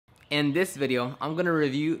In this video, I'm gonna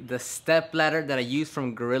review the step ladder that I use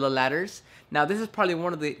from Gorilla Ladders. Now, this is probably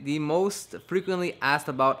one of the most frequently asked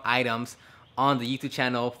about items on the YouTube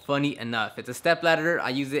channel, funny enough. It's a step ladder. I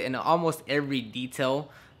use it in almost every detail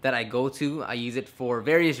that I go to. I use it for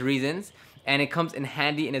various reasons, and it comes in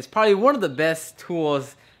handy, and it's probably one of the best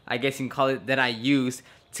tools, I guess you can call it, that I use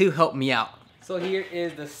to help me out. So here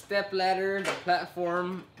is the step ladder, the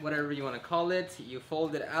platform, whatever you wanna call it. You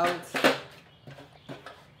fold it out.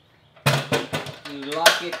 You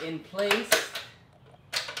lock it in place,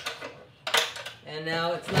 and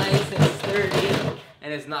now it's nice and sturdy,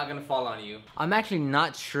 and it's not gonna fall on you. I'm actually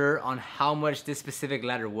not sure on how much this specific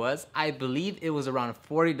ladder was. I believe it was around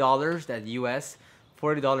 $40, that US,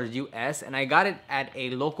 $40 US, and I got it at a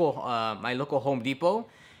local, my local Home Depot,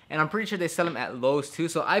 and I'm pretty sure they sell them at Lowe's too.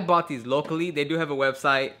 So I bought these locally. They do have a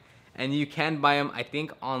website, and you can buy them, I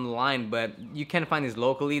think, online, but you can find these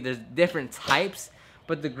locally. There's different types.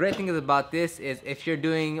 But the great thing about this is if you're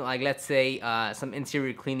doing, like, let's say some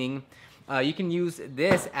interior cleaning, you can use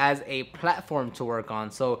this as a platform to work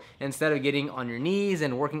on. So instead of getting on your knees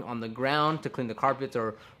and working on the ground to clean the carpets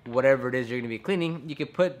or whatever it is you're gonna be cleaning, you can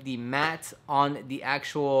put the mat on the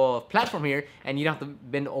actual platform here, and you don't have to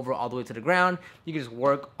bend over all the way to the ground. You can just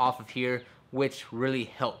work off of here, which really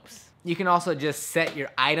helps. You can also just set your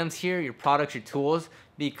items here, your products, your tools,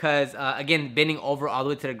 because again, bending over all the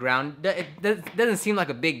way to the ground, it doesn't seem like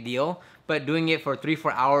a big deal, but doing it for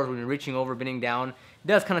 3-4 hours when you're reaching over, bending down,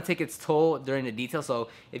 does kind of take its toll during the detail. So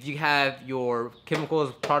if you have your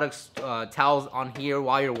chemicals, products, towels on here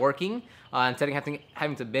while you're working, instead of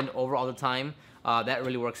having to bend over all the time, that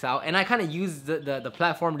really works out. And I kind of use the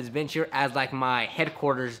platform, this bench here, as like my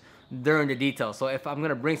headquarters during the detail. So if I'm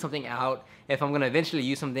gonna bring something out, if I'm gonna eventually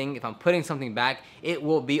use something, if I'm putting something back, it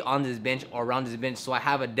will be on this bench or around this bench, so I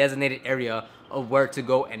have a designated area of where to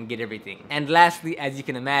go and get everything. And lastly, as you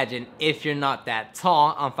can imagine, if you're not that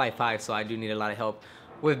tall, I'm 5'5", so I do need a lot of help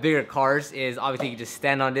with bigger cars, is obviously you just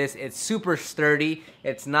stand on this. It's super sturdy.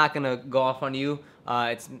 It's not gonna go off on you.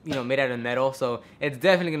 It's, you know, made out of metal, so it's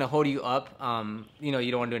definitely gonna hold you up. You know,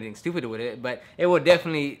 you don't want to do anything stupid with it, but it will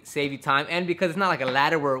definitely save you time. And because it's not like a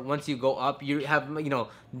ladder where once you go up, you have, you know,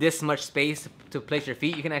 this much space to place your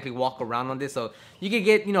feet. You can actually walk around on this, so you can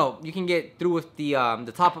get, you know, you can get through with the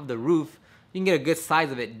top of the roof. You can get a good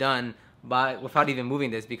size of it done without even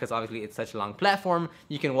moving this, because obviously it's such a long platform.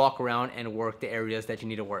 You can walk around and work the areas that you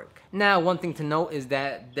need to work. Now, one thing to note is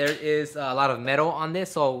that there is a lot of metal on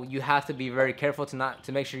this, so you have to be very careful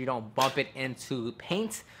to make sure you don't bump it into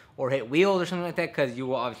paint or hit wheels or something like that, because you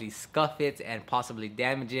will obviously scuff it and possibly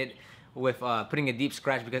damage it with putting a deep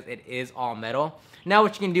scratch, because it is all metal. Now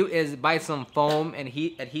what you can do is buy some foam and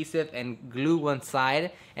adhesive and glue one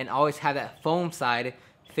side, and always have that foam side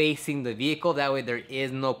facing the vehicle. That way there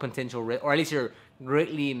is no potential risk, or at least you're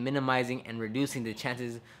greatly minimizing and reducing the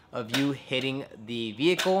chances of you hitting the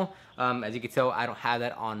vehicle. As you can tell, I don't have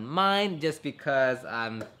that on mine just because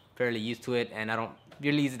I'm fairly used to it, and I don't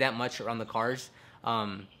really use it that much around the cars.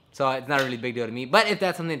 So it's not a really big deal to me. But if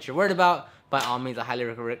that's something that you're worried about, by all means, I highly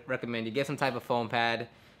recommend you get some type of foam pad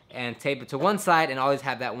and tape it to one side, and always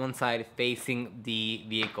have that one side facing the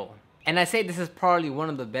vehicle. And I say this is probably one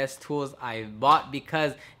of the best tools I've bought,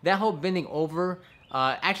 because that whole bending over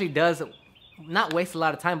actually does not waste a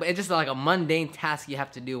lot of time, but it's just like a mundane task you have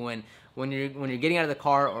to do when you're getting out of the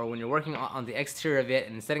car, or when you're working on the exterior of it,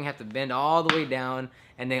 and instead of having to bend all the way down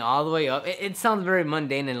and then all the way up. It sounds very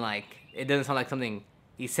mundane, and like it doesn't sound like something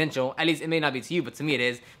essential. At least it may not be to you, but to me it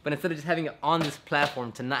is. But instead of just having it on this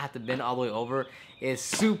platform, to not have to bend all the way over is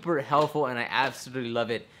super helpful, and I absolutely love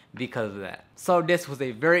it because of that. So this was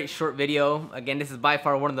a very short video. Again, this is by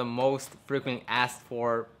far one of the most frequently asked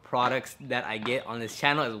for products that I get on this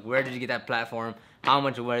channel, is where did you get that platform? How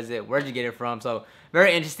much was it? Where did you get it from? So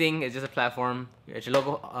very interesting. It's just a platform. It's your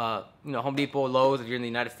local you know, Home Depot, Lowe's if you're in the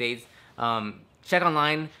United States. Check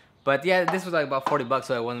online. But yeah, this was like about 40 bucks,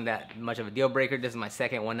 so it wasn't that much of a deal breaker. This is my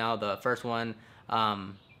second one now. The first one,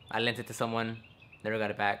 I lent it to someone, never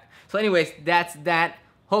got it back. So anyways, that's that.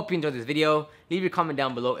 Hope you enjoyed this video. Leave your comment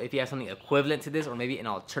down below if you have something equivalent to this, or maybe an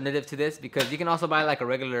alternative to this, because you can also buy like a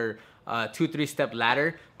regular 2-3 step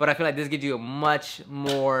ladder, but I feel like this gives you a much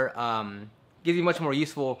more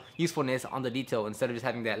usefulness on the detail, instead of just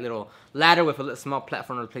having that little ladder with a small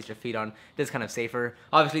platform to place your feet on. This is kind of safer.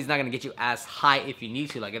 Obviously, it's not gonna get you as high if you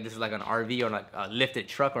need to, like if this is like an RV or like a lifted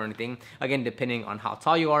truck or anything. Again, depending on how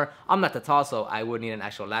tall you are. I'm not that tall, so I would need an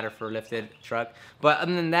actual ladder for a lifted truck. But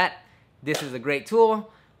other than that, this is a great tool,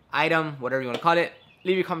 item, whatever you want to call it.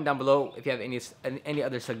 Leave your comment down below if you have any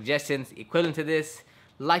other suggestions equivalent to this.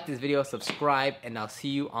 Like this video, subscribe, and I'll see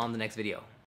you on the next video.